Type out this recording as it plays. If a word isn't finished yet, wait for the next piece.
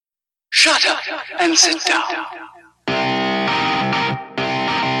Shut up and sit down.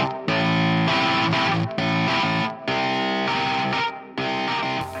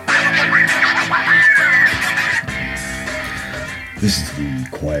 This is the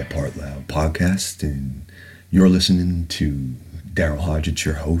Quiet Part Loud podcast, and you're listening to Daryl Hodgett,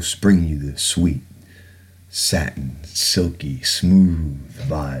 your host, bringing you the sweet, satin, silky, smooth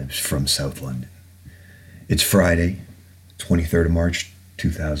vibes from South London. It's Friday, 23rd of March,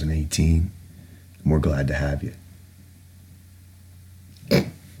 2018, and we're glad to have you.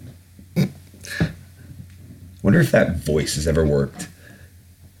 Wonder if that voice has ever worked.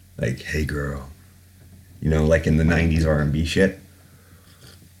 Like, hey girl. You know, like in the 90s R&B shit.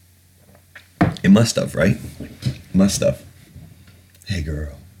 It must have, right? Must have. Hey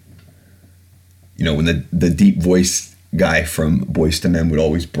girl. You know, when the deep voice guy from Boyz II Men would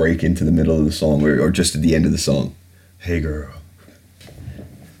always break into the middle of the song or just at the end of the song. Hey girl.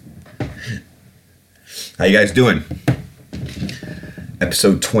 How you guys doing?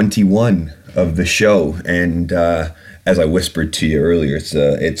 Episode 21 of the show, and as I whispered to you earlier,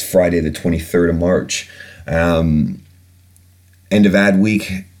 it's Friday the 23rd of March. End of ad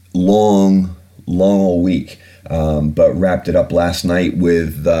week, long all week, but wrapped it up last night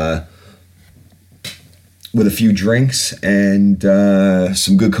with a few drinks and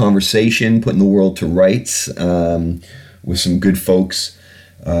some good conversation, putting the world to rights with some good folks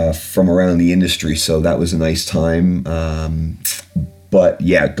from around the industry. So that was a nice time. But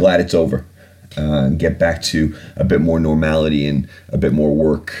yeah, glad it's over. Get back to a bit more normality and a bit more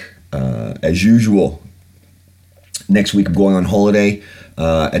work as usual. Next week I'm going on holiday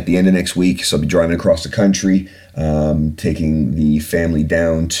at the end of next week, so I'll be driving across the country, taking the family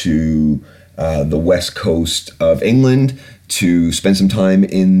down to the west coast of England to spend some time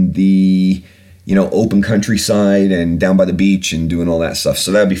in the open countryside and down by the beach and doing all that stuff. So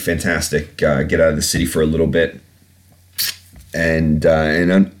that'd be fantastic. Get out of the city for a little bit and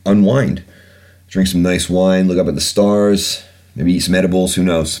unwind. Drink some nice wine, look up at the stars, maybe eat some edibles, who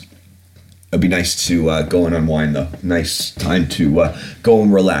knows. It'd be nice to go and unwind, though. Nice time to go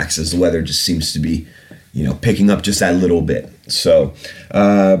and relax, as the weather just seems to be, picking up just that little bit. So,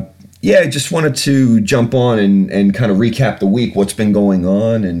 I just wanted to jump on and kind of recap the week, what's been going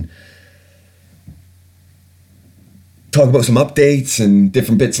on, and talk about some updates and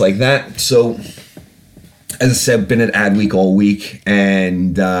different bits like that. So, as I said, been at ad week all week,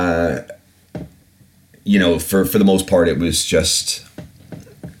 and for the most part, it was just,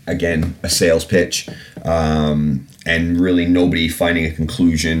 again, a sales pitch, and really nobody finding a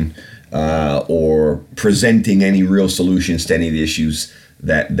conclusion or presenting any real solutions to any of the issues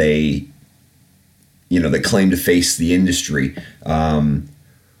that they, that claim to face the industry.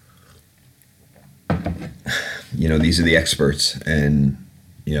 These are the experts, and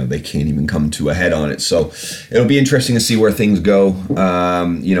they can't even come to a head on it. So it'll be interesting to see where things go. How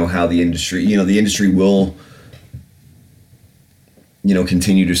the industry, the industry will,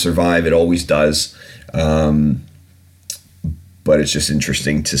 continue to survive. It always does. But it's just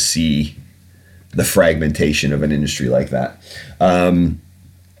interesting to see the fragmentation of an industry like that.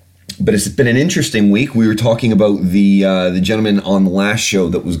 But it's been an interesting week. We were talking about the gentleman on the last show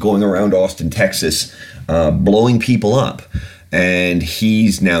that was going around Austin, Texas, blowing people up. And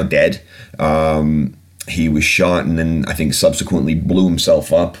he's now dead. He was shot and then I think subsequently blew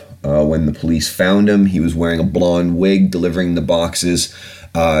himself up when the police found him. He was wearing a blonde wig, delivering the boxes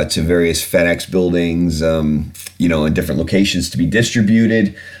to various FedEx buildings, in different locations to be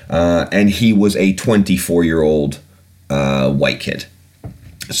distributed. And he was a 24-year-old white kid.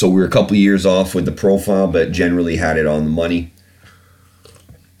 So we were a couple of years off with the profile, but generally had it on the money.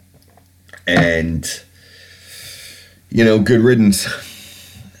 And good riddance.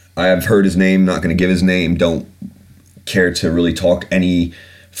 I've heard his name, not going to give his name, don't care to really talk any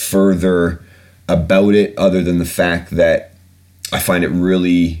further about it other than the fact that I find it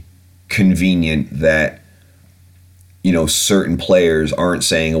really convenient that, certain players aren't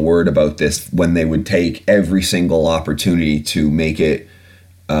saying a word about this when they would take every single opportunity to make it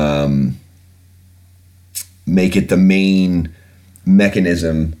the main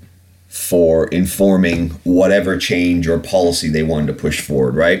mechanism for informing whatever change or policy they wanted to push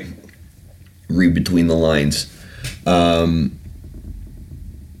forward, right? Read between the lines.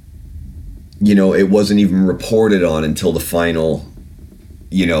 It wasn't even reported on until the final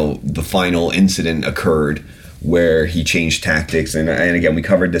incident occurred where he changed tactics. And again, we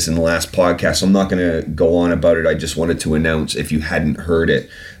covered this in the last podcast, so I'm not going to go on about it. I just wanted to announce, if you hadn't heard it,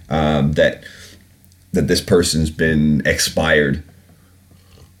 that this person's been expired.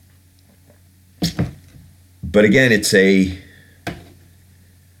 But again, it's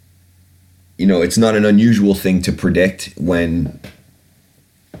it's not an unusual thing to predict when,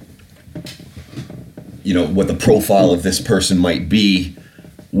 what the profile of this person might be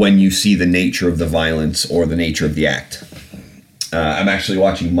when you see the nature of the violence or the nature of the act. I'm actually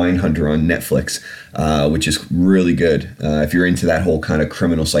watching Mindhunter on Netflix, which is really good. If you're into that whole kind of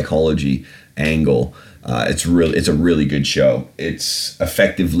criminal psychology angle, it's a really good show. It's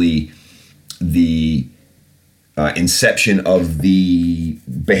effectively the inception of the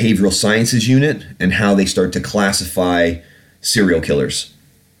behavioral sciences unit and how they start to classify serial killers.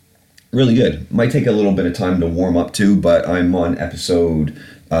 Really good. Might take a little bit of time to warm up to, but I'm on episode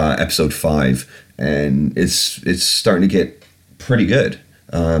 5, and it's starting to get pretty good.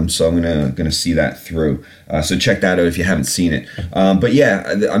 So I'm gonna see that through. So check that out if you haven't seen it. But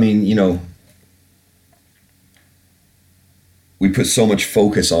yeah, I mean, we put so much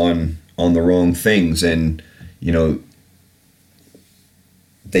focus on the wrong things, and then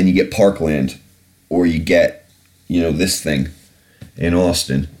you get Parkland, or you get this thing in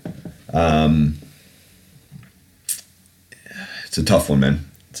Austin. It's a tough one, man.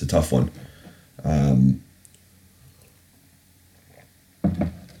 It's a tough one. I'm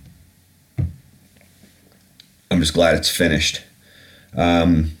just glad it's finished.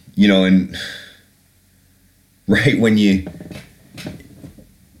 And right when you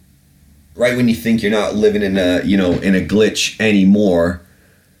think you're not living in a glitch anymore,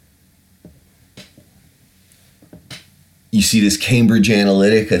 you see this Cambridge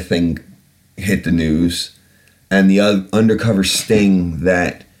Analytica thing hit the news, and the undercover sting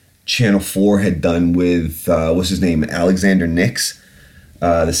that Channel 4 had done with, what's his name, Alexander Nix,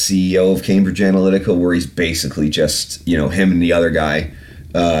 the CEO of Cambridge Analytica, where he's basically just, him and the other guy,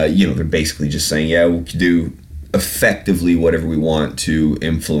 they're basically just saying, yeah, we can do effectively whatever we want to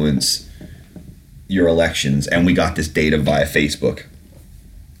influence your elections, and we got this data via Facebook.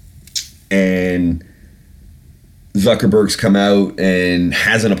 And Zuckerberg's come out and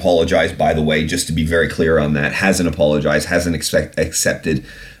hasn't apologized, by the way, just to be very clear on that. Hasn't apologized, hasn't accepted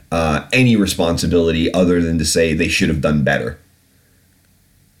any responsibility other than to say they should have done better.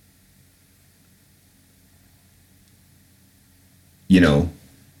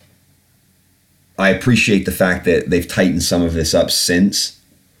 I appreciate the fact that they've tightened some of this up since.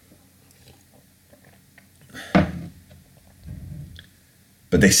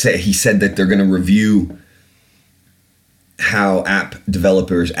 But he said that they're going to review how app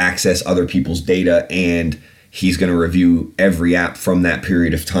developers access other people's data, and he's going to review every app from that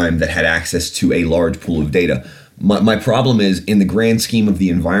period of time that had access to a large pool of data. My problem is, in the grand scheme of the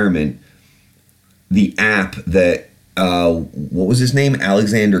environment, the app that, what was his name?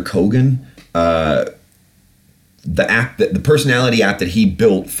 Alexander Kogan? The personality app that he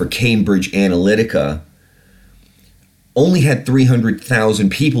built for Cambridge Analytica only had 300,000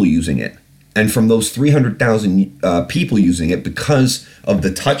 people using it. And from those 300,000 people using it, because of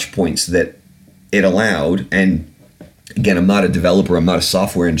the touch points that it allowed, and again, I'm not a developer, I'm not a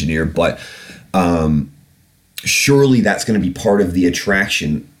software engineer, but surely that's going to be part of the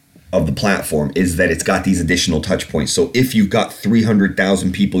attraction of the platform, is that it's got these additional touch points. So if you've got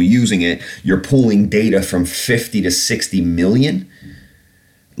 300,000 people using it, you're pulling data from 50 to 60 million.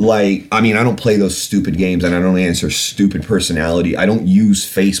 I don't play those stupid games, and I don't answer stupid personality. I don't use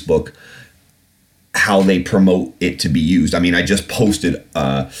Facebook how they promote it to be used. I just posted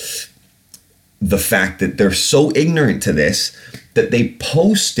the fact that they're so ignorant to this that they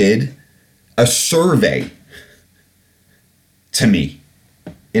posted a survey to me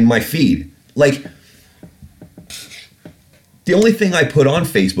in my feed. The only thing I put on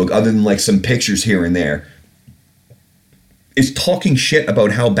Facebook, other than some pictures here and there, is talking shit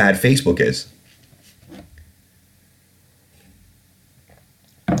about how bad Facebook is.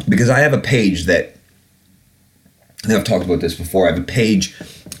 Because I have a page that, I think I've talked about this before, I have a page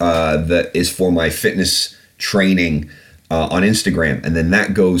that is for my fitness training on Instagram, and then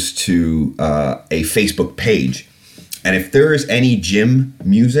that goes to a Facebook page. And if there is any gym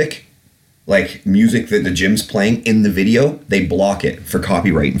music, like music that the gym's playing in the video, they block it for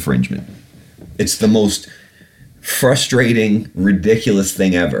copyright infringement. It's the most frustrating, ridiculous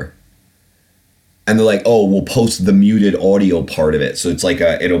thing ever. And they're like, oh, we'll post the muted audio part of it. So it's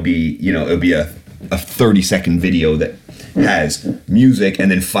it'll be a 30-second video that has music and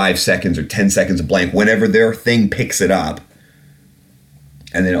then 5 seconds or 10 seconds of blank whenever their thing picks it up.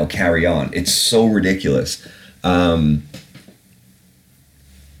 And then it'll carry on. It's so ridiculous.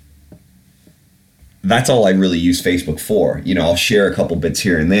 That's all I really use Facebook for. I'll share a couple bits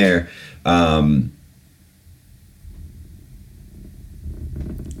here and there.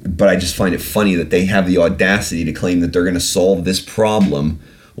 But I just find it funny that they have the audacity to claim that they're going to solve this problem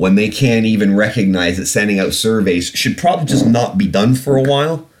when they can't even recognize that sending out surveys should probably just not be done for a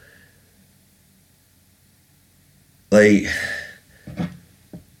while. Like,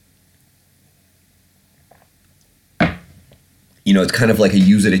 you know, it's kind of like a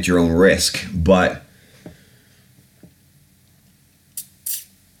use it at your own risk, but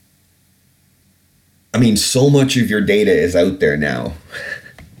I mean, so much of your data is out there now.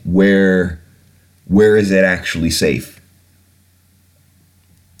 Where is it actually safe?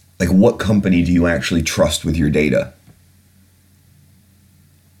 Like, what company do you actually trust with your data?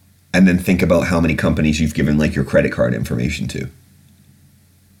 And then think about how many companies you've given, like, your credit card information to.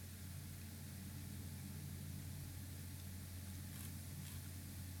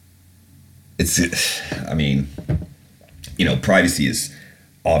 I mean, you know, privacy is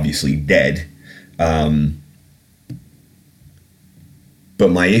obviously dead. But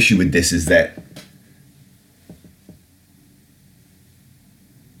my issue with this is that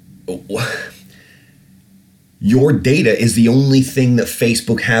your data is the only thing that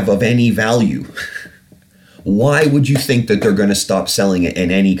Facebook have of any value. Why would you think that they're going to stop selling it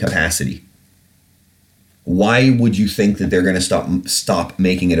in any capacity? Why would you think that they're going to stop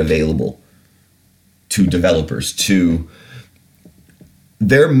making it available to developers, to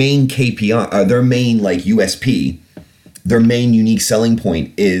their main KPI, their main like USP, their main unique selling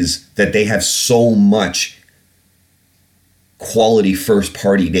point is that they have so much quality first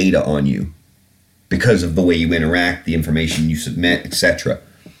party data on you because of the way you interact, the information you submit, etc.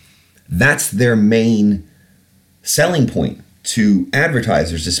 That's their main selling point to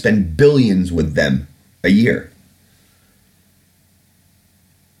advertisers, to spend billions with them a year.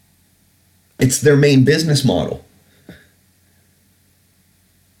 It's their main business model.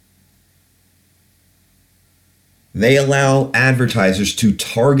 They allow advertisers to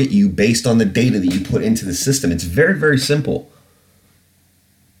target you based on the data that you put into the system. It's very, very simple.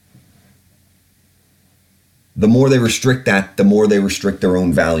 The more they restrict that, the more they restrict their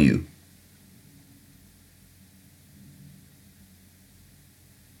own value.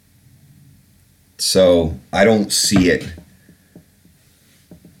 So I don't see it.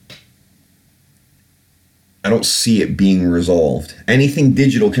 I don't see it being resolved. Anything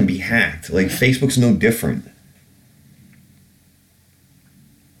digital can be hacked. Like, Facebook's no different.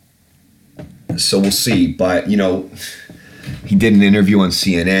 So we'll see. But, you know, he did an interview on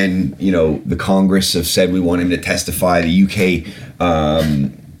CNN. You know, the Congress have said we want him to testify. The UK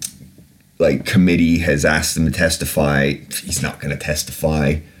committee has asked him to testify. He's not going to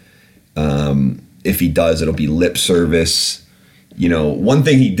testify. If he does, it'll be lip service. You know, one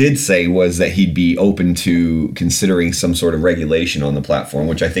thing he did say was that he'd be open to considering some sort of regulation on the platform,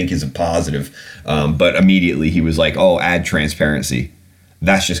 which I think is a positive. But immediately he was like, oh, ad transparency.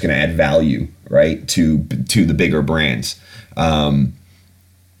 That's just going to add value, right, to the bigger brands.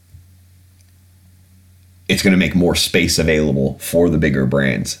 It's going to make more space available for the bigger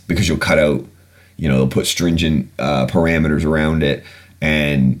brands because you'll cut out, you know, they'll put stringent parameters around it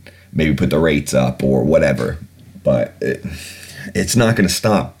and maybe put the rates up or whatever. But it's not going to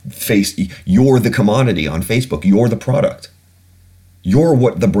stop. You're the commodity on Facebook. You're the product. You're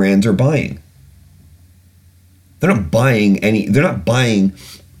what the brands are buying. They're not buying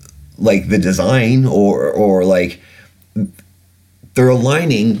like the design or like, they're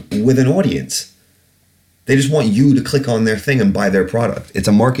aligning with an audience. They just want you to click on their thing and buy their product. It's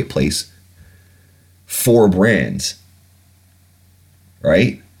a marketplace for brands,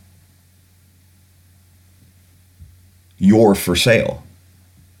 right? You're for sale.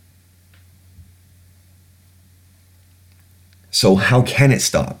 So how can it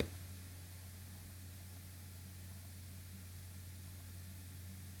stop?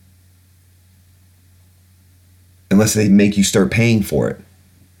 Unless they make you start paying for it.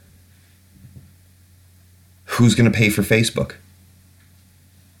 Who's going to pay for Facebook?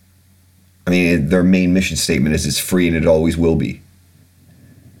 I mean, their main mission statement is it's free and it always will be.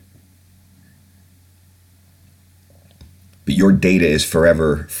 But your data is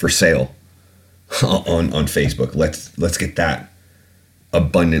forever for sale on Facebook. Let's get that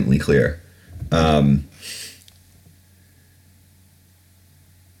abundantly clear. You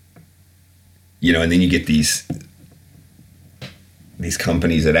know, and then you get these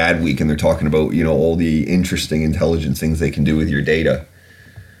companies at Adweek, and they're talking about, you know, all the interesting, intelligent things they can do with your data.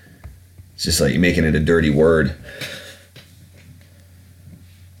 It's just like you're making it a dirty word.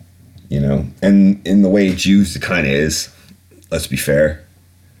 You know, and in the way it's used, it kind of is. Let's be fair.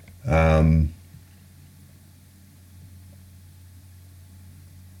 But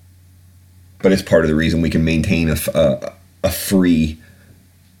it's part of the reason we can maintain a free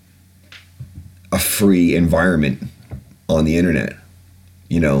environment on the internet,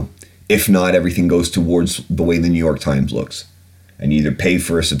 If not, everything goes towards the way the New York Times looks. And you either pay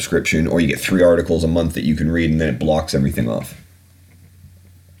for a subscription or you get 3 articles a month that you can read, and then it blocks everything off.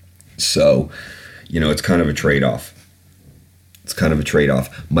 So, it's kind of a trade-off.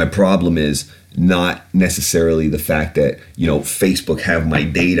 My problem is not necessarily the fact that, Facebook have my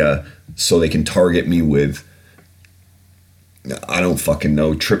data so they can target me with, I don't fucking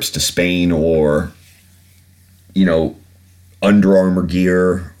know, trips to Spain or, Under Armour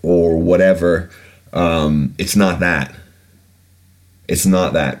gear or whatever. It's not that. It's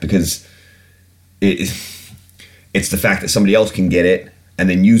not that, because it's the fact that somebody else can get it and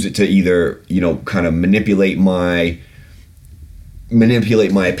then use it to either, kind of manipulate my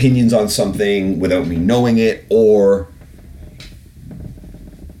opinions on something without me knowing it, or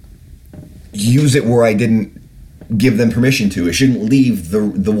use it where I didn't give them permission to. It shouldn't leave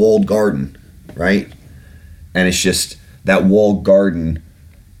the walled garden, right? And it's just that walled garden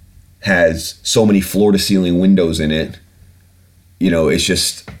has so many floor-to-ceiling windows in it. It's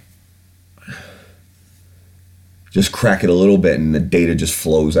just crack it a little bit and the data just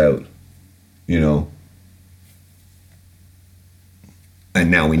flows out,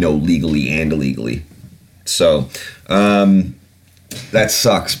 And now we know legally and illegally. So that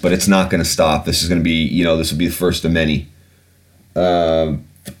sucks, but it's not going to stop. This is going to be, this will be the first of many. And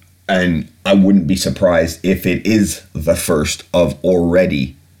I wouldn't be surprised if it is the first of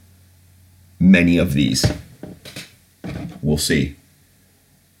already many of these. We'll see.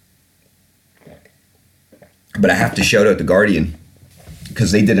 But I have to shout out The Guardian,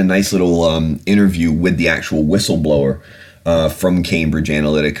 because they did a nice little interview with the actual whistleblower from Cambridge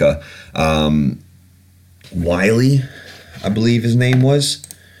Analytica. Wiley, I believe his name was.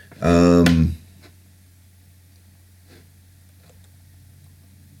 I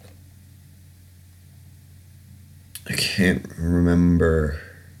can't remember.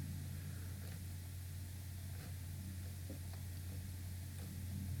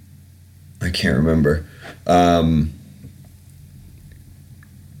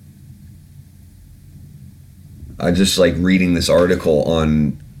 I just like reading this article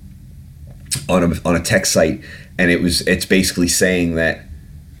on a tech site, and it's basically saying that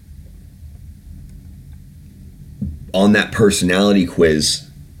on that personality quiz,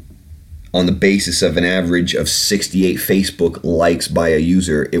 on the basis of an average of 68 Facebook likes by a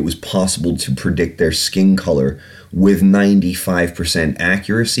user, it was possible to predict their skin color with 95%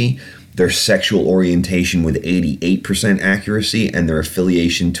 accuracy, their sexual orientation with 88% accuracy, and their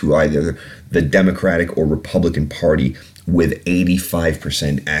affiliation to either the Democratic or Republican Party with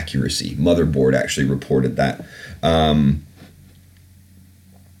 85% accuracy. Motherboard actually reported that.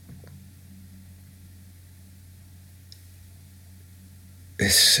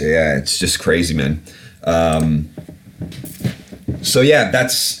 It's just crazy, man. So yeah,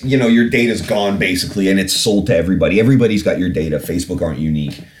 that's, your data's gone basically, and it's sold to everybody. Everybody's got your data. Facebook aren't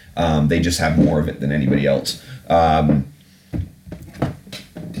unique. They just have more of it than anybody else.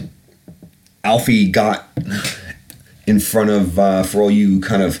 Alfie got in front of, for all you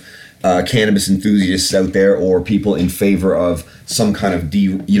kind of cannabis enthusiasts out there, or people in favor of some kind of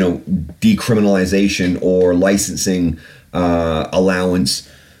decriminalization or licensing allowance.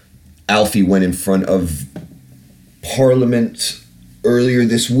 Alfie went in front of Parliament earlier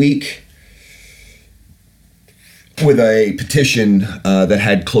this week with a petition that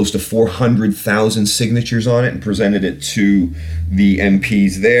had close to 400,000 signatures on it, and presented it to the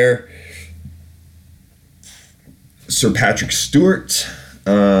MPs there. Sir Patrick Stewart,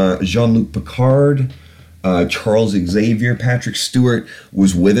 Jean-Luc Picard, Charles Xavier Patrick Stewart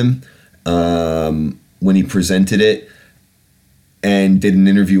was with him when he presented it, and did an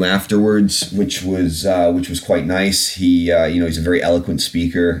interview afterwards, which was quite nice. He he's a very eloquent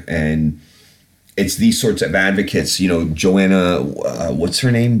speaker, and it's these sorts of advocates. Joanna, what's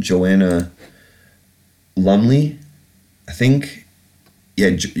her name? Joanna Lumley, I think.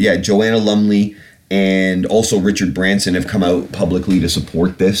 Yeah, Joanna Lumley. And also Richard Branson have come out publicly to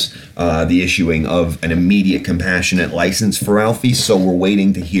support this, the issuing of an immediate compassionate license for Alfie. So we're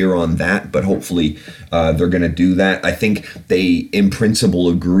waiting to hear on that, but hopefully they're going to do that. I think they, in principle,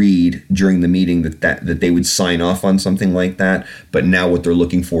 agreed during the meeting that they would sign off on something like that. But now what they're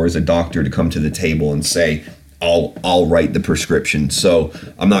looking for is a doctor to come to the table and say, I'll write the prescription. So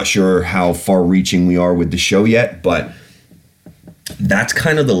I'm not sure how far-reaching we are with the show yet, but that's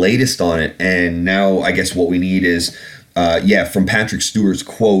kind of the latest on it. And now I guess what we need is, from Patrick Stewart's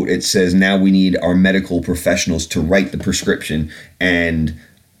quote, it says, now we need our medical professionals to write the prescription, and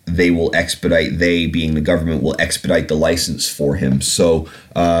they being the government, will expedite the license for him. So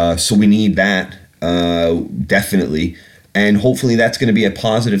we need that, definitely. And hopefully that's going to be a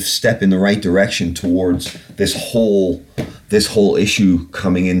positive step in the right direction towards this whole issue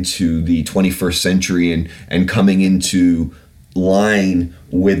coming into the 21st century and coming into line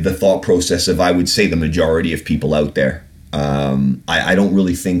with the thought process of, I would say, the majority of people out there. I don't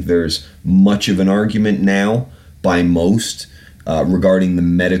really think there's much of an argument now by most regarding the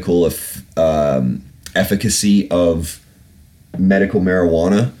medical efficacy of medical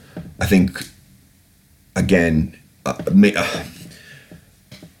marijuana. I think, again, I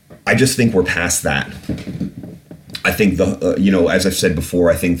just think we're past that. I think as I've said before,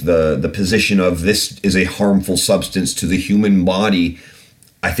 I think the position of this is a harmful substance to the human body.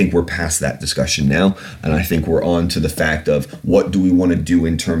 I think we're past that discussion now, and I think we're on to the fact of what do we want to do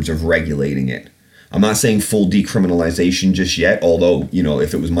in terms of regulating it. I'm not saying full decriminalization just yet, although,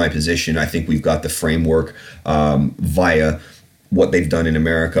 if it was my position, I think we've got the framework via what they've done in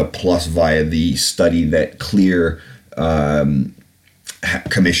America, plus via the study that Clear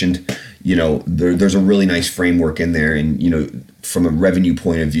commissioned. There's a really nice framework in there, and from a revenue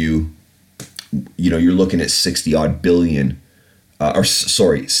point of view, you're looking at 60 odd billion,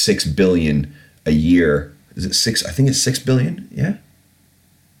 6 billion a year. Is it 6? I think it's 6 billion. Yeah.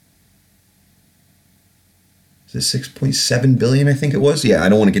 Is it 6.7 billion? I think it was. Yeah. I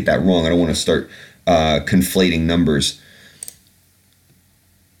don't want to get that wrong. I don't want to start conflating numbers.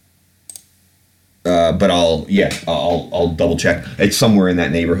 But I'll double check. It's somewhere in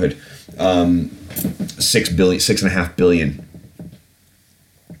that neighborhood. 6.5 billion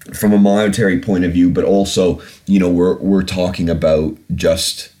from a monetary point of view, but also, we're talking about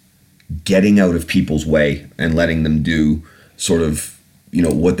just getting out of people's way and letting them do sort of,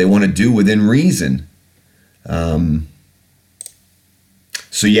 what they want to do within reason. So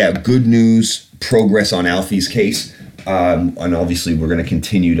yeah, good news, progress on Alfie's case. And obviously we're going to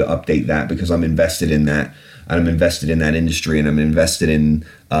continue to update that because I'm invested in that. I'm invested in that industry, and I'm invested in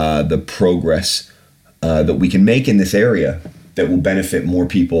the progress that we can make in this area that will benefit more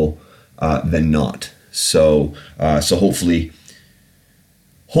people than not. So hopefully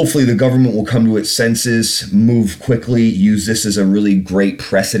the government will come to its senses, move quickly, use this as a really great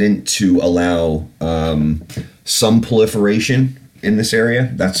precedent to allow some proliferation in this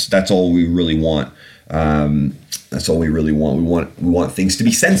area. That's all we really want. That's all we really want. We want things to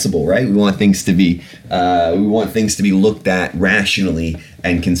be sensible, right? We want things to be looked at rationally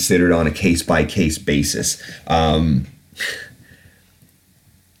and considered on a case by case basis.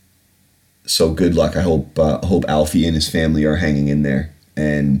 So good luck. I hope Alfie and his family are hanging in there.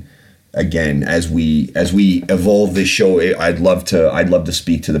 And again, as we evolve this show, I'd love to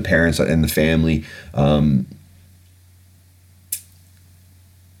speak to the parents and the family.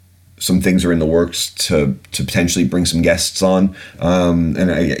 Some things are in the works to potentially bring some guests on.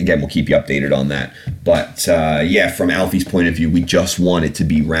 And again, we'll keep you updated on that. But from Alfie's point of view, we just want it to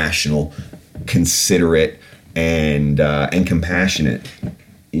be rational, considerate, and compassionate.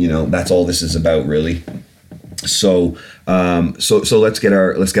 That's all this is about, really. So let's get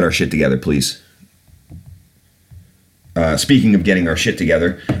our shit together, please. Speaking of getting our shit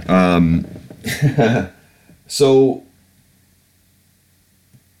together, so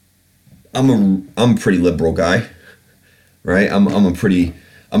I'm a pretty liberal guy, right? I'm a pretty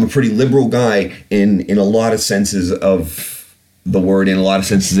liberal guy in a lot of senses of the word, in a lot of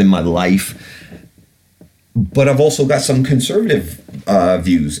senses in my life. But I've also got some conservative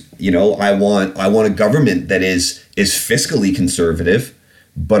views. I want a government that is fiscally conservative,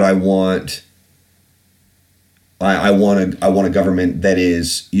 but I want a government that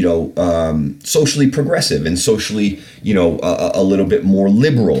is socially progressive and socially a little bit more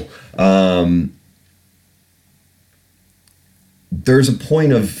liberal. There's a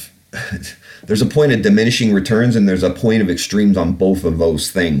point of diminishing returns, and there's a point of extremes on both of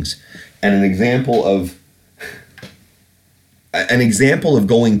those things. And an example of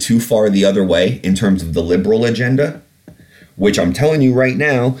going too far the other way in terms of the liberal agenda, which I'm telling you right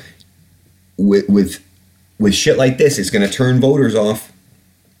now, with shit like this, it's going to turn voters off.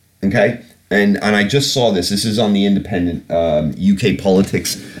 Okay? And I just saw this. This is on the Independent UK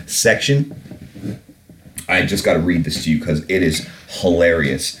politics section. I just got to read this to you because it is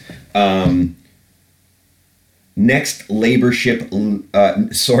hilarious. Next Labour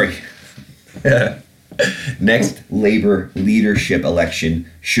leadership election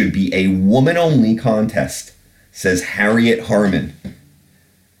should be a woman-only contest, says Harriet Harman.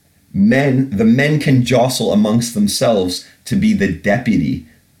 The men can jostle amongst themselves to be the deputy,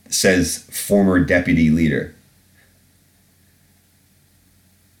 says former deputy leader.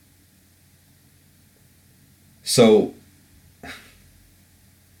 So,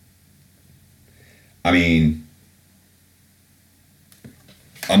 I mean,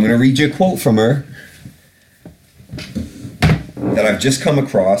 I'm going to read you a quote from her that I've just come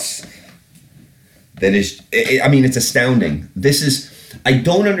across that is, it's astounding. I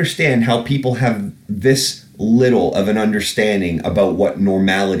don't understand how people have this little of an understanding about what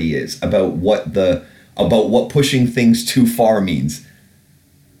normality is, about what pushing things too far means.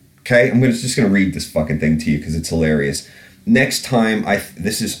 Okay, I'm just gonna read this fucking thing to you because it's hilarious. Next time,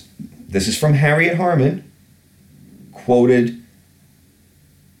 this is from Harriet Harman, quoted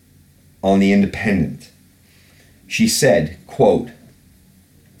on The Independent. She said, quote,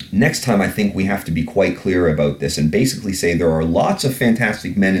 "Next time I think we have to be quite clear about this and basically say there are lots of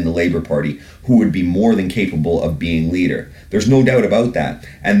fantastic men in the Labour Party who would be more than capable of being leader. There's no doubt about that.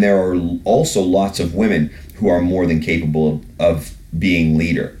 And there are also lots of women who are more than capable of being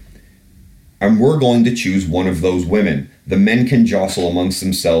leader. And we're going to choose one of those women. The men can jostle amongst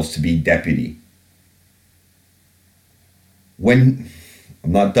themselves to be deputy." I'm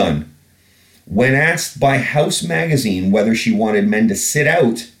not done. When asked by House magazine whether she wanted men to sit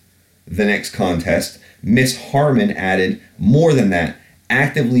out the next contest, Miss Harman added, "More than that,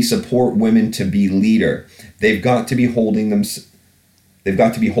 actively support women to be leader. They've got to be holding themselves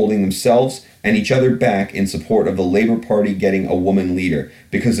and each other back in support of the Labour Party getting a woman leader,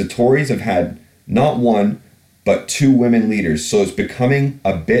 because the Tories have had not one but two women leaders, so it's becoming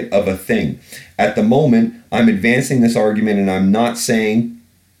a bit of a thing. At the moment, I'm advancing this argument, and I'm not saying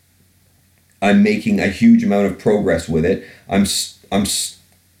I'm making a huge amount of progress with it. I'm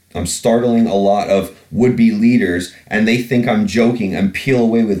startling a lot of would-be leaders, and they think I'm joking and peel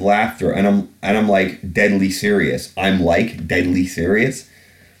away with laughter, and I'm like deadly serious. I'm like deadly serious.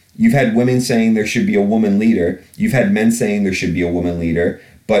 You've had women saying there should be a woman leader. You've had men saying there should be a woman leader,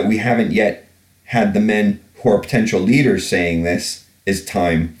 but we haven't yet had the men who are potential leaders saying this is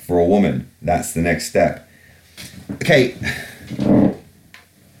time for a woman. That's the next step." Okay,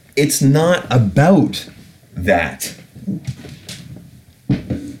 it's not about that.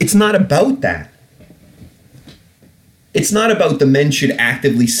 It's not about that. It's not about the men should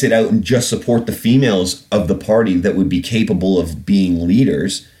actively sit out and just support the females of the party that would be capable of being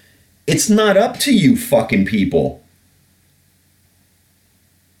leaders. It's not up to you fucking people.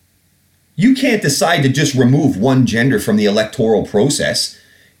 You can't decide to just remove one gender from the electoral process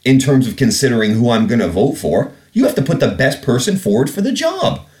in terms of considering who I'm going to vote for. You have to put the best person forward for the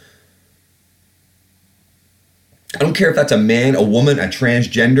job. I don't care if that's a man, a woman, a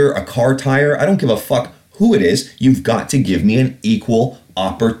transgender, a car tire. I don't give a fuck who it is. You've got to give me an equal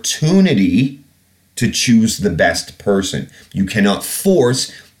opportunity to choose the best person. You cannot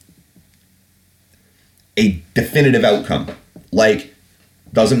force a definitive outcome. Like,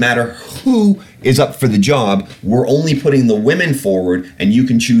 doesn't matter who is up for the job, we're only putting the women forward and you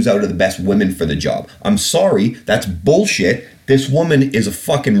can choose out of the best women for the job. I'm sorry, that's bullshit. This woman is a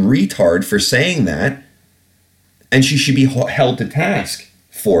fucking retard for saying that, and she should be held to task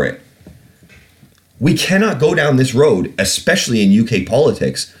for it. We cannot go down this road, especially in UK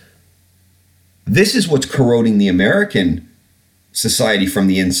politics. This is what's corroding the American society from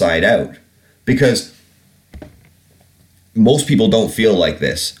the inside out, because most people don't feel like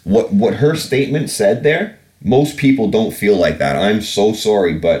this. What her statement said there, most people don't feel like that. I'm so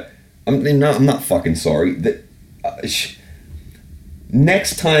sorry, but I'm not fucking sorry.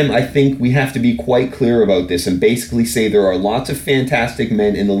 Next time, I think we have to be quite clear about this and basically say there are lots of fantastic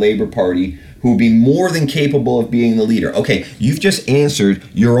men in the Labour Party who would be more than capable of being the leader. Okay, you've just answered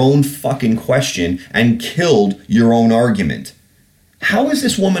your own fucking question and killed your own argument. How is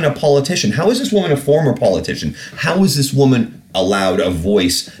this woman a politician? How is this woman a former politician? How is this woman allowed a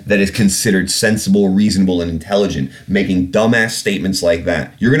voice that is considered sensible, reasonable, and intelligent, making dumbass statements like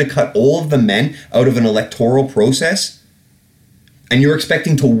that? You're going to cut all of the men out of an electoral process? And you're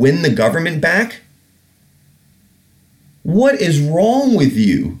expecting to win the government back? What is wrong with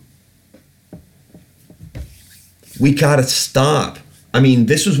you? We gotta stop. I mean,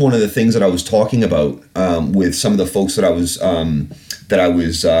 this was one of the things that I was talking about with some of the folks that I was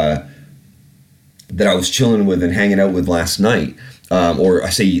chilling with and hanging out with last night. Or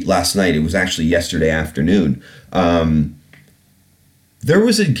I say last night, it was actually yesterday afternoon. There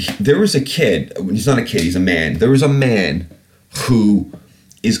was a kid. He's not a kid. He's a man. There was a man who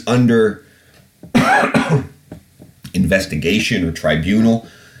is under investigation or tribunal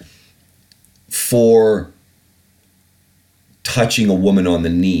for touching a woman on the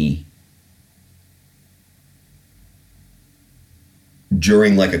knee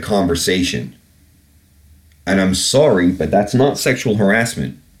during like a conversation. And I'm sorry, but that's not sexual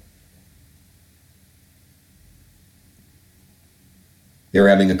harassment. They were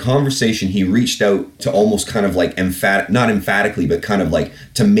having a conversation. He reached out to almost kind of like not emphatically, but kind of like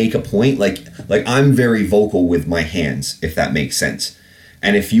to make a point. Like I'm very vocal with my hands, if that makes sense.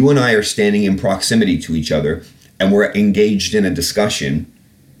 And if you and I are standing in proximity to each other and we're engaged in a discussion,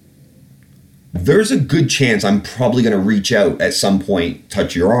 there's a good chance I'm probably going to reach out at some point,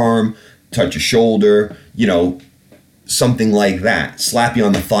 touch your arm, touch your shoulder, something like that. Slap you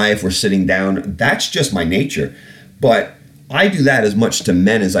on the thigh if we're sitting down. That's just my nature. But I do that as much to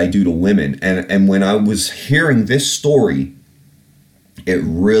men as I do to women. And when I was hearing this story, it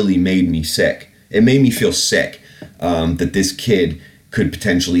really made me sick. It made me feel sick that this kid could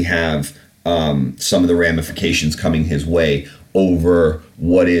potentially have some of the ramifications coming his way over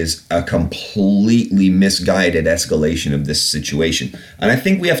what is a completely misguided escalation of this situation. And I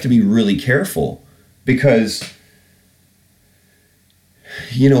think we have to be really careful because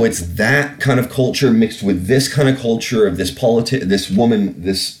it's that kind of culture mixed with this kind of culture of this woman,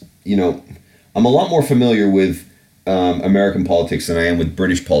 I'm a lot more familiar with American politics than I am with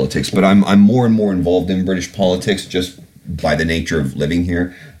British politics, but I'm more and more involved in British politics just by the nature of living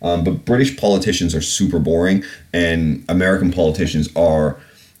here. But British politicians are super boring, and American politicians are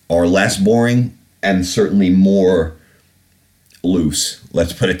less boring and certainly more loose.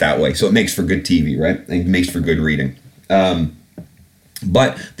 Let's put it that way. So it makes for good TV, right? It makes for good reading.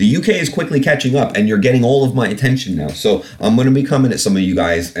 But the UK is quickly catching up, and you're getting all of my attention now. So I'm going to be coming at some of you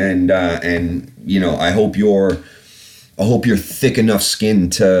guys, and I hope you're thick enough skin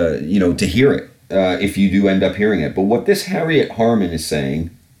to hear it if you do end up hearing it. But what this Harriet Harman is saying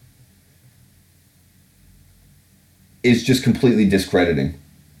is just completely discrediting.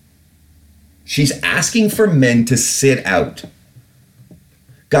 She's asking for men to sit out.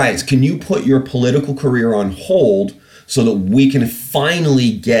 Guys, can you put your political career on hold so that we can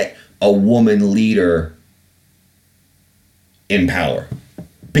finally get a woman leader in power?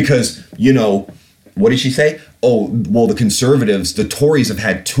 Because, what did she say? Oh, well, the Conservatives, the Tories have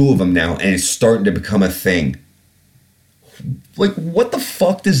had 2 of them now, and it's starting to become a thing. Like, what the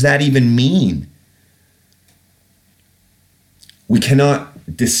fuck does that even mean? We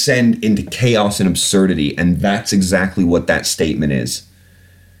cannot descend into chaos and absurdity, and that's exactly what that statement is.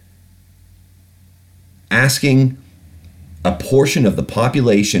 Asking a portion of the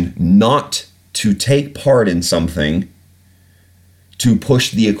population not to take part in something to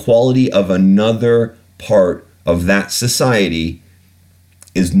push the equality of another part of that society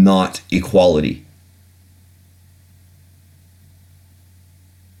is not equality.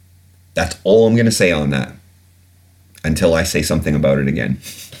 That's all I'm going to say on that until I say something about it again.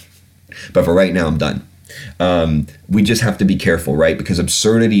 But for right now, I'm done. We just have to be careful, right? Because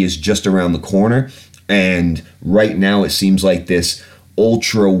absurdity is just around the corner. And right now, it seems like this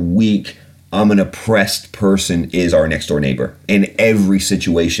ultra weak, I'm an oppressed person is our next door neighbor in every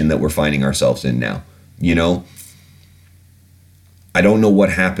situation that we're finding ourselves in now. I don't know what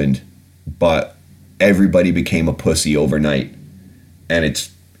happened, but everybody became a pussy overnight, and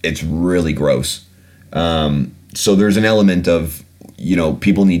it's really gross. So there's an element of,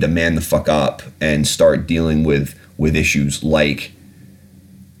 people need to man the fuck up and start dealing with issues like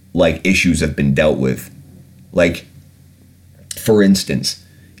issues have been dealt with. Like, for instance,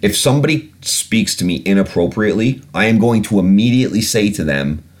 if somebody speaks to me inappropriately, I am going to immediately say to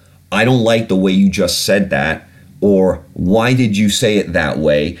them, I don't like the way you just said that, or why did you say it that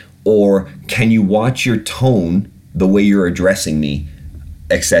way, or can you watch your tone, the way you're addressing me,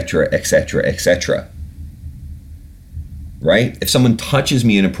 etc., etc., etc. Right? If someone touches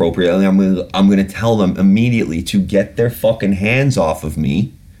me inappropriately, I'm going to tell them immediately to get their fucking hands off of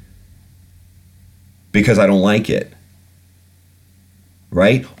me because I don't like it.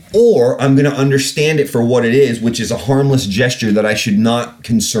 Right? Or I'm going to understand it for what it is, which is a harmless gesture that I should not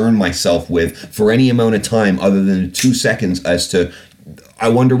concern myself with for any amount of time other than 2 seconds as to, I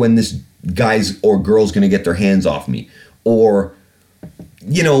wonder when this guy's or girl's going to get their hands off me. Or,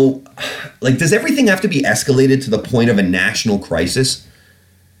 does everything have to be escalated to the point of a national crisis?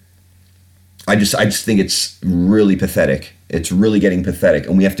 I just think it's really pathetic. It's really getting pathetic,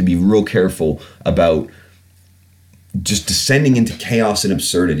 and we have to be real careful about just descending into chaos and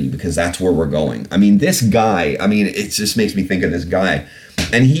absurdity, because that's where we're going. I mean, this guy, it just makes me think of this guy,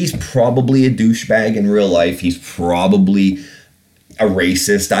 and he's probably a douchebag in real life. He's probably a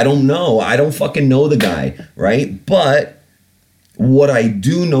racist. I don't know. I don't fucking know the guy, right? But what I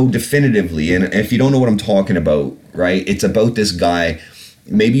do know definitively, and if you don't know what I'm talking about, right, it's about this guy.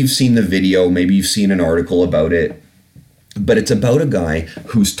 Maybe you've seen the video, maybe you've seen an article about it, but it's about a guy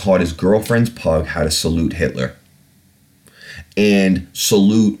who's taught his girlfriend's pug how to salute Hitler. And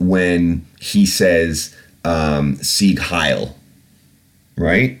salute when he says Sieg Heil,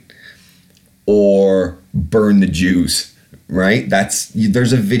 right? Or burn the Jews, right?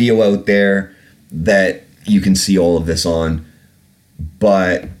 There's a video out there that you can see all of this on.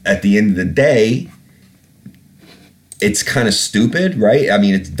 But at the end of the day, it's kind of stupid, right? I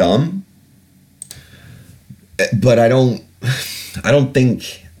mean, it's dumb. But I don't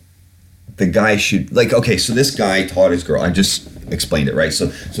think the guy should, like, okay, so this guy taught his girl, I just explained it, right? So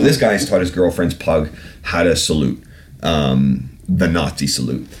this guy's taught his girlfriend's pug how to salute, the Nazi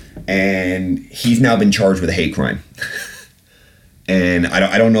salute. And he's now been charged with a hate crime. And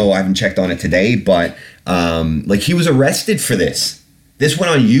I don't know, I haven't checked on it today, but like, he was arrested for this. This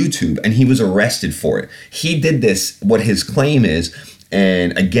went on YouTube and he was arrested for it. He did this, what his claim is,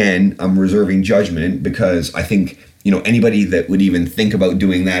 and again, I'm reserving judgment because I think, anybody that would even think about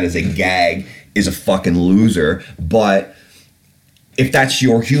doing that as a gag is a fucking loser. But if that's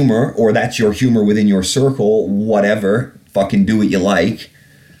your humor, or that's your humor within your circle, whatever, fucking do what you like.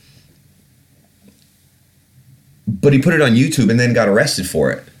 But he put it on YouTube and then got arrested for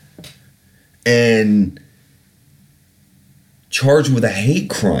it. And charged with a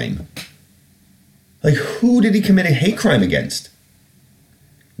hate crime. Like, who did he commit a hate crime against?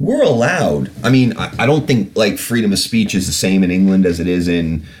 We're allowed. I mean, I don't think, like, freedom of speech is the same in England as it is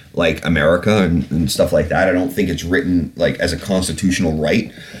in, like, America and stuff like that. I don't think it's written, like, as a constitutional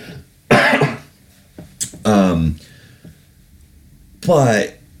right.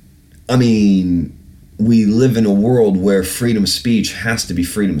 But, I mean, we live in a world where freedom of speech has to be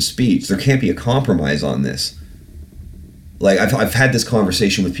freedom of speech. There can't be a compromise on this. Like, I've had this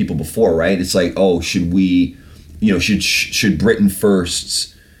conversation with people before, right? It's like, oh, should we, should Britain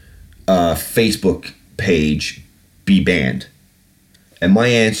First's Facebook page be banned? And my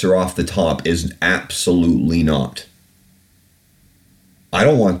answer off the top is absolutely not. I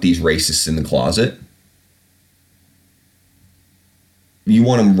don't want these racists in the closet. You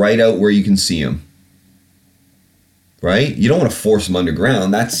want them right out where you can see them. Right? You don't want to force them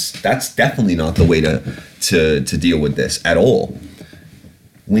underground. That's definitely not the way to deal with this at all.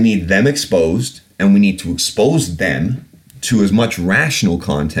 We need them exposed, and we need to expose them to as much rational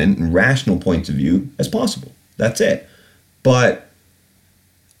content and rational points of view as possible. That's it. But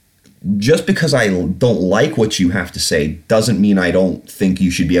just because I don't like what you have to say doesn't mean I don't think you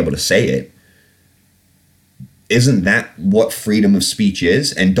should be able to say it. Isn't that what freedom of speech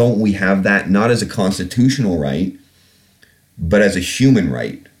is? And don't we have that not as a constitutional right, but as a human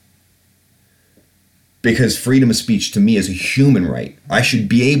right? Because freedom of speech to me is a human right. I should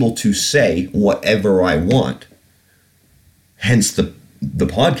be able to say whatever I want. Hence the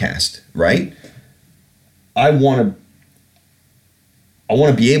podcast, right? I want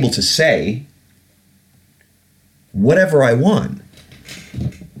to be able to say whatever I want.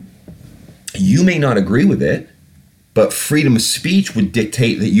 You may not agree with it, but freedom of speech would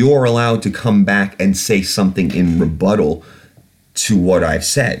dictate that you're allowed to come back and say something in rebuttal to what I've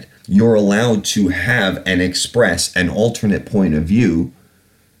said. You're allowed to have and express an alternate point of view,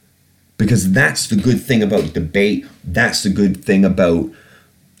 because that's the good thing about debate. That's the good thing about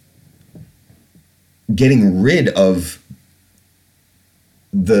getting rid of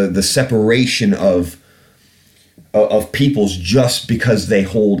the separation of peoples just because they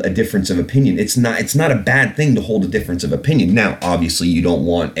hold a difference of opinion. It's not a bad thing to hold a difference of opinion. Now, obviously, you don't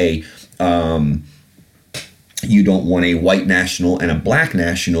want a white national and a black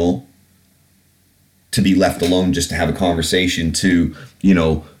national to be left alone just to have a conversation to,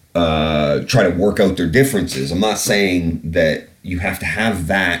 try to work out their differences. I'm not saying that you have to have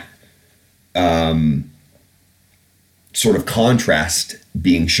that sort of contrast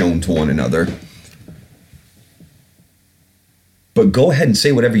being shown to one another. But go ahead and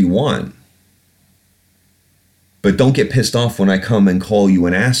say whatever you want. But don't get pissed off when I come and call you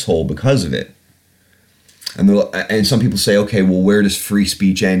an asshole because of it. And some people say, okay, well, where does free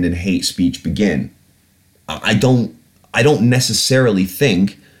speech end and hate speech begin? I don't necessarily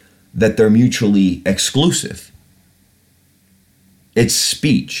think that they're mutually exclusive. It's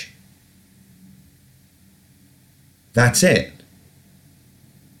speech. That's it.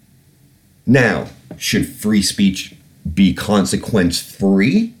 Now, should free speech be consequence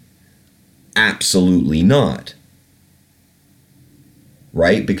free? Absolutely not.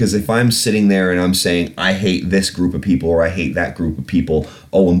 Right? Because if I'm sitting there and I'm saying I hate this group of people or I hate that group of people,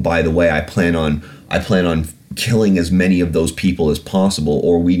 oh, and by the way, I plan on killing as many of those people as possible,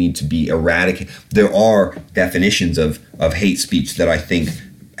 or we need to be eradicated. There are definitions of hate speech that I think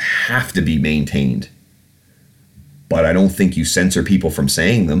have to be maintained. But I don't think you censor people from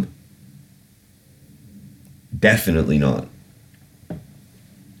saying them. Definitely not.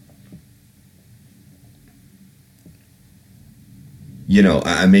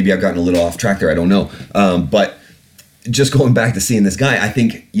 maybe I've gotten a little off track there. I don't know. But just going back to seeing this guy, I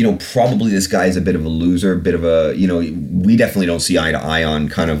think, probably this guy is a bit of a loser, a bit of a, we definitely don't see eye to eye on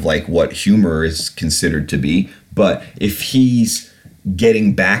kind of like what humor is considered to be. But if he's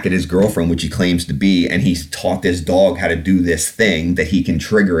getting back at his girlfriend, which he claims to be, and he's taught this dog how to do this thing that he can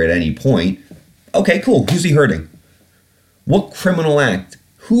trigger at any point, okay, cool. Who's he hurting? What criminal act?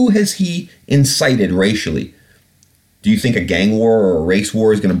 Who has he incited racially? Do you think a gang war or a race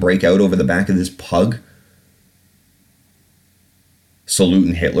war is going to break out over the back of this pug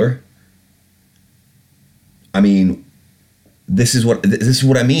saluting Hitler? I mean, this is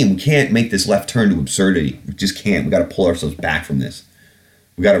what I mean. We can't make this left turn to absurdity. We just can't. We got to pull ourselves back from this.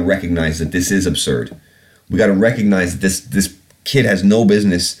 We got to recognize that this is absurd. We got to recognize that this kid has no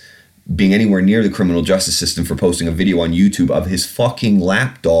business being anywhere near the criminal justice system for posting a video on YouTube of his fucking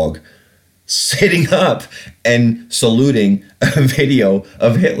lapdog sitting up and saluting a video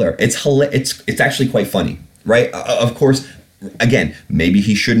of Hitler. It's actually quite funny, right? Of course, again, maybe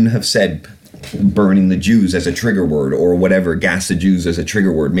he shouldn't have said burning the Jews as a trigger word or whatever, gas the Jews as a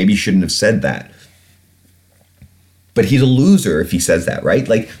trigger word. Maybe he shouldn't have said that. But he's a loser if he says that, right?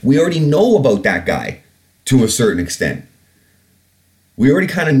 Like, we already know about that guy to a certain extent. We already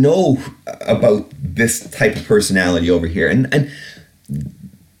kind of know about this type of personality over here. And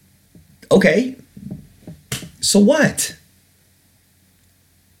okay, so what?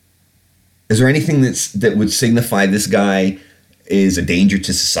 Is there anything that would signify this guy is a danger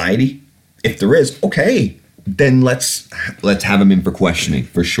to society? If there is, okay, then let's have him in for questioning,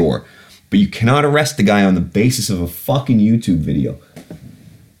 for sure. But you cannot arrest the guy on the basis of a fucking YouTube video.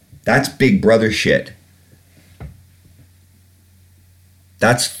 That's Big Brother shit.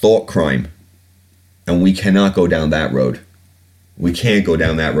 That's thought crime. And we cannot go down that road. We can't go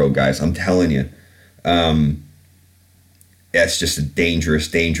down that road, guys. I'm telling you. It's just a dangerous,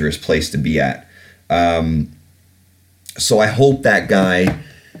 dangerous place to be at. So I hope that guy's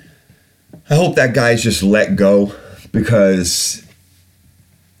just let go, because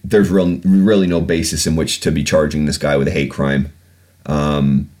there's really no basis in which to be charging this guy with a hate crime.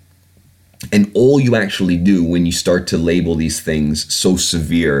 And all you actually do when you start to label these things so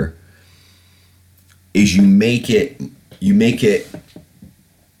severe is you make it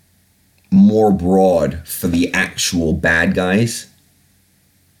more broad for the actual bad guys.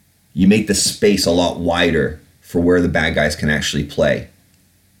 You make the space a lot wider for where the bad guys can actually play.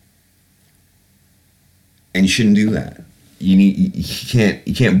 And you shouldn't do that.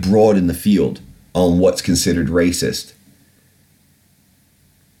 You can't broaden the field on what's considered racist,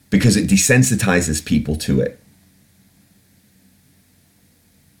 because it desensitizes people to it.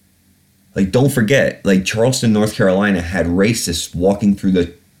 Like, don't forget, like, Charleston, North Carolina had racists walking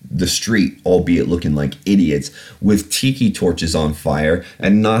through the street, albeit looking like idiots, with tiki torches on fire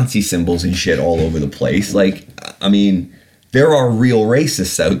and Nazi symbols and shit all over the place. Like, I mean, there are real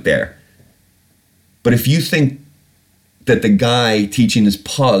racists out there. But if you think that the guy teaching his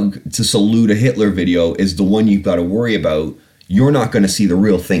pug to salute a Hitler video is the one you've got to worry about, you're not going to see the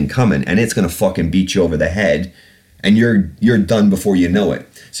real thing coming, and it's going to fucking beat you over the head, and you're done before you know it.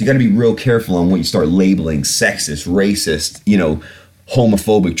 So you got to be real careful on what you start labeling sexist, racist,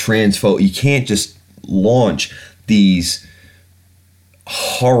 homophobic, transphobic. You can't just launch these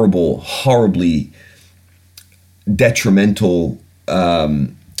horribly detrimental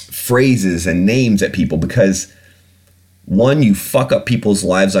phrases and names at people, because one, you fuck up people's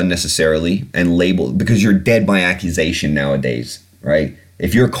lives unnecessarily and label, because you're dead by accusation nowadays, right?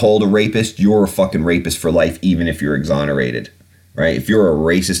 If you're called a rapist, you're a fucking rapist for life, even if you're exonerated, right? If you're a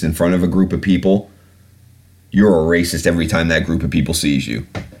racist in front of a group of people, you're a racist every time that group of people sees you,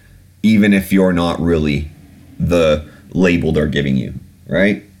 even if you're not really the label they're giving you,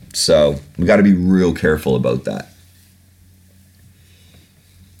 right? So we got to be real careful about that.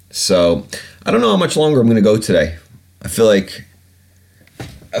 So I don't know how much longer I'm going to go today. I feel like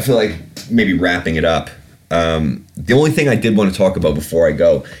maybe wrapping it up. The only thing I did want to talk about before I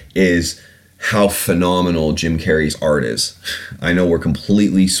go is how phenomenal Jim Carrey's art is. I know we're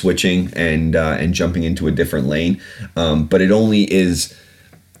completely switching and jumping into a different lane, but it only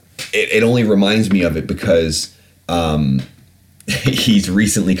reminds me of it because he's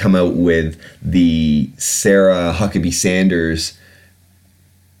recently come out with the Sarah Huckabee Sanders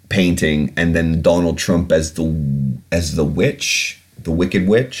painting, and then Donald Trump as the witch, the Wicked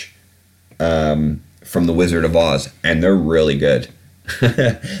Witch, from The Wizard of Oz, and they're really good.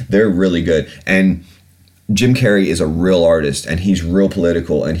 They're really good. And Jim Carrey is a real artist, and he's real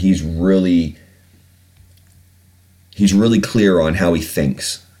political, and he's really clear on how he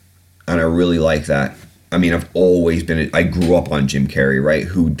thinks, and I really like that. I mean, I've always been. I grew up on Jim Carrey, right?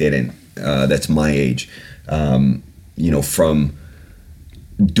 Who didn't? That's my age. From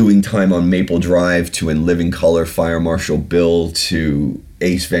doing time on Maple Drive to In Living Color, Fire Marshal Bill to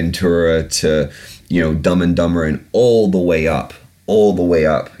Ace Ventura to Dumb and Dumber, and all the way up.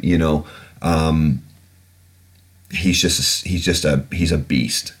 He's a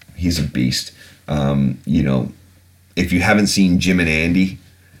beast. He's a beast. If you haven't seen Jim and Andy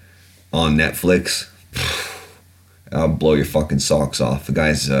on Netflix, I'll blow your fucking socks off. The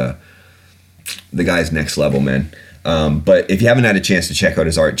guy's next level, man. But if you haven't had a chance to check out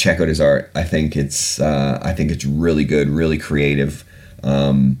his art, check out his art. I think it's really good, really creative.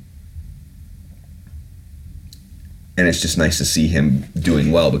 And it's just nice to see him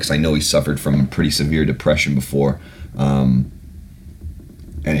doing well, because I know he suffered from pretty severe depression before. And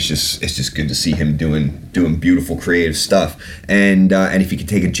it's just good to see him doing beautiful, creative stuff. And if you could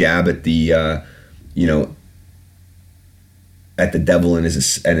take a jab at the at the devil and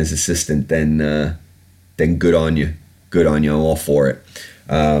his assistant, then good on you. Good on you. I'm all for it.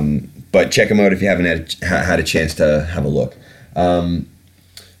 But check him out if you haven't had a chance to have a look.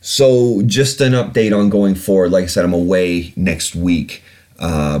 So just an update on going forward. Like I said, I'm away next week,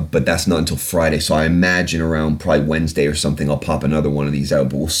 but that's not until Friday. So I imagine around probably Wednesday or something, I'll pop another one of these out,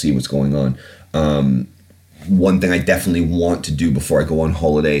 but we'll see what's going on. One thing I definitely want to do before I go on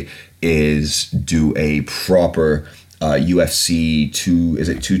holiday is do a proper UFC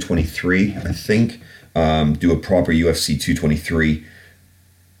 223, I think. Do a proper UFC 223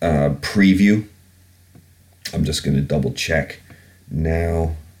 preview. I'm just going to double check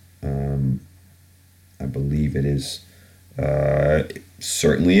now. I believe it is. It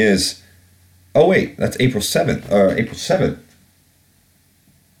certainly is. Oh wait, that's April 7th. April 7th.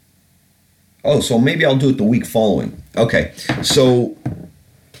 Oh, so maybe I'll do it the week following. Okay, so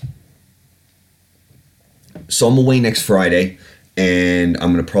I'm away next Friday, and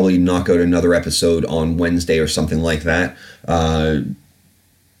I'm going to probably knock out another episode on Wednesday or something like that,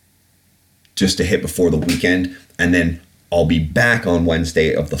 just to hit before the weekend, and then I'll be back on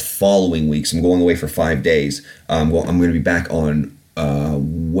Wednesday of the following week. So I'm going away for 5 days. I'm going to be back on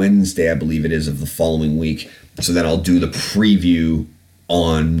Wednesday, I believe it is, of the following week. So then I'll do the preview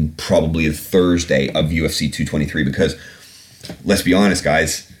on probably a Thursday of UFC 223, because let's be honest,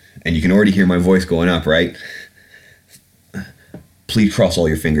 guys, and you can already hear my voice going up, right? Please cross all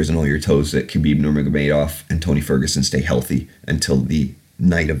your fingers and all your toes that Khabib Nurmagomedov and Tony Ferguson stay healthy until the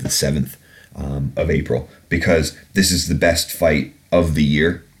night of the 7th of April, because this is the best fight of the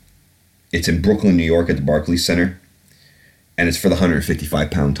year. It's in Brooklyn, New York at the Barclays Center, and it's for the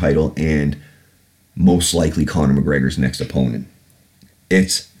 155-pound title and most likely Conor McGregor's next opponent.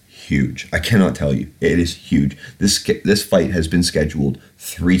 It's huge. I cannot tell you. It is huge. This fight has been scheduled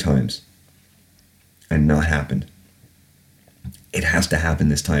 3 times and not happened. It has to happen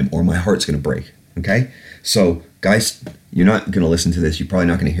this time, or my heart's going to break. Okay? So, guys, you're not going to listen to this. You're probably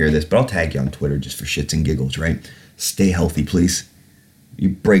not going to hear this, but I'll tag you on Twitter just for shits and giggles, right? Stay healthy, please. You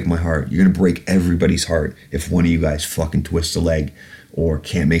break my heart. You're going to break everybody's heart if one of you guys fucking twists a leg or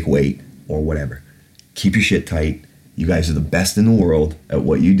can't make weight or whatever. Keep your shit tight. You guys are the best in the world at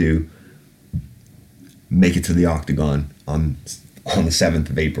what you do. Make it to the Octagon on the 7th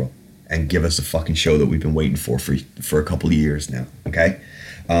of April and give us a fucking show that we've been waiting for a couple of years now, okay?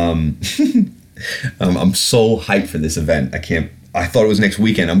 I'm so hyped for this event. I thought it was next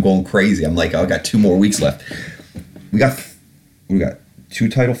weekend. I'm going crazy. I'm like, I got 2 more weeks left. We got 2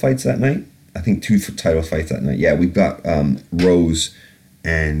 title fights that night. I think 2 title fights that night. Yeah, we've got Rose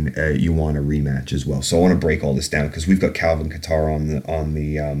and you want a rematch as well. So I want to break all this down, because we've got Calvin Kattar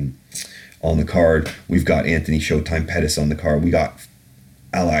on the card. We've got Anthony Showtime Pettis on the card. We got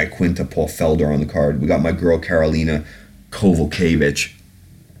Ally Quinta Paul Felder on the card. We got my girl Karolina Kowalkiewicz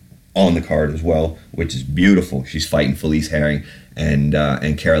on the card as well, which is beautiful. She's fighting Felice Herring, and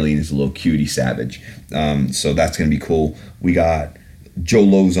Karolina's a little cutie savage. So that's gonna be cool. We got Joe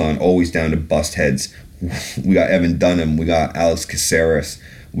Lozon, always down to bust heads. We got Evan Dunham. We got Alex Caceres.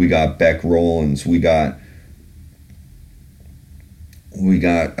 We got Beck Rollins. We got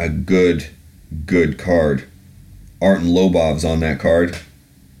a good card. Artem Lobov's on that card,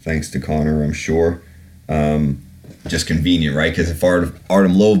 thanks to Connor, I'm sure. Just convenient, right? Because if Artem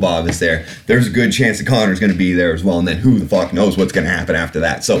Lobov is there, there's a good chance that Connor's going to be there as well, and then who the fuck knows what's going to happen after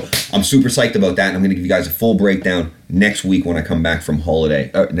that. So I'm super psyched about that, and I'm going to give you guys a full breakdown next week when I come back from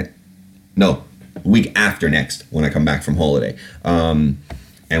holiday. Week after next when I come back from holiday. And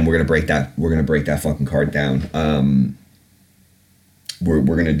we're going to break that fucking card down. We're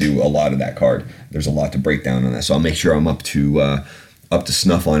going to do a lot of that card. There's a lot to break down on that, so I'll make sure I'm up to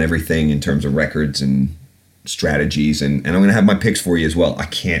snuff on everything in terms of records and strategies, and I'm going to have my picks for you as well. I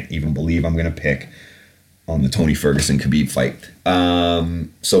can't even believe I'm going to pick on the Tony Ferguson Khabib fight.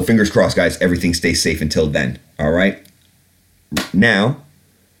 So fingers crossed, guys. Everything stays safe until then. All right. Now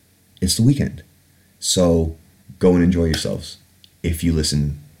it's the weekend, so go and enjoy yourselves. If you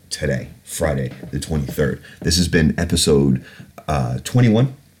listen today, Friday the 23rd, this has been episode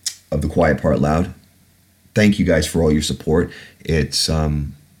 21 of The Quiet Part Loud. Thank you guys for all your support. It's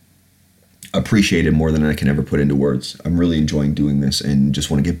appreciated more than I can ever put into words. I'm really enjoying doing this and just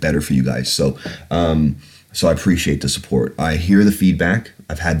want to get better for you guys. So I appreciate the support. I hear the feedback.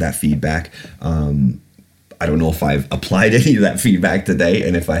 I've had that feedback. I don't know if I've applied any of that feedback today,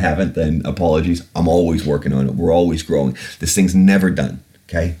 and if I haven't, then apologies. I'm always working on it. We're always growing. This thing's never done,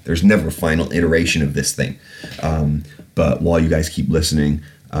 okay? There's never a final iteration of this thing. But while you guys keep listening,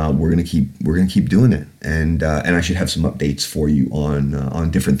 we're gonna keep doing it, and I should have some updates for you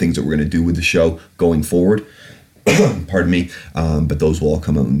on different things that we're gonna do with the show going forward. Pardon me, but those will all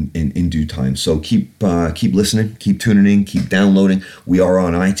come out in due time. So keep listening, keep tuning in, keep downloading. We are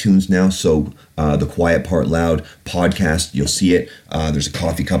on iTunes now, so the Quiet Part Loud podcast, you'll see it. There's a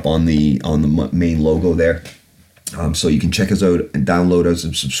coffee cup on the main logo there. So you can check us out and download us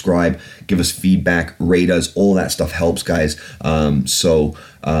and subscribe, give us feedback, rate us. All that stuff helps, guys. So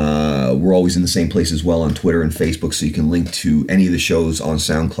we're always in the same place as well on Twitter and Facebook, so you can link to any of the shows on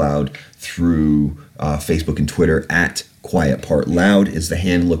SoundCloud through Facebook and Twitter. At Quiet Part Loud is the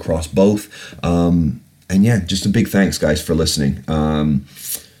handle across both. And yeah, just a big thanks, guys, for listening.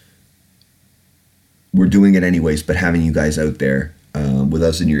 We're doing it anyways, but having you guys out there with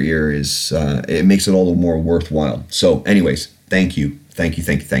us in your ear is it makes it all the more worthwhile. So anyways, thank you. Go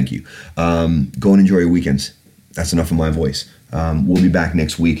and enjoy your weekends. That's enough of my voice. We'll be back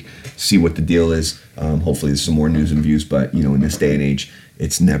next week, see what the deal is. Hopefully there's some more news and views, but in this day and age,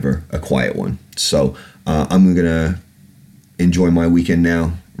 it's never a quiet one. So I'm gonna enjoy my weekend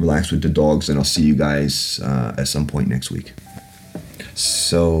now, relax with the dogs, and I'll see you guys at some point next week.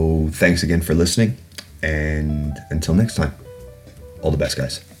 So thanks again for listening, and until next time, all the best,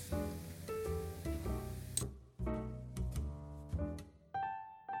 guys.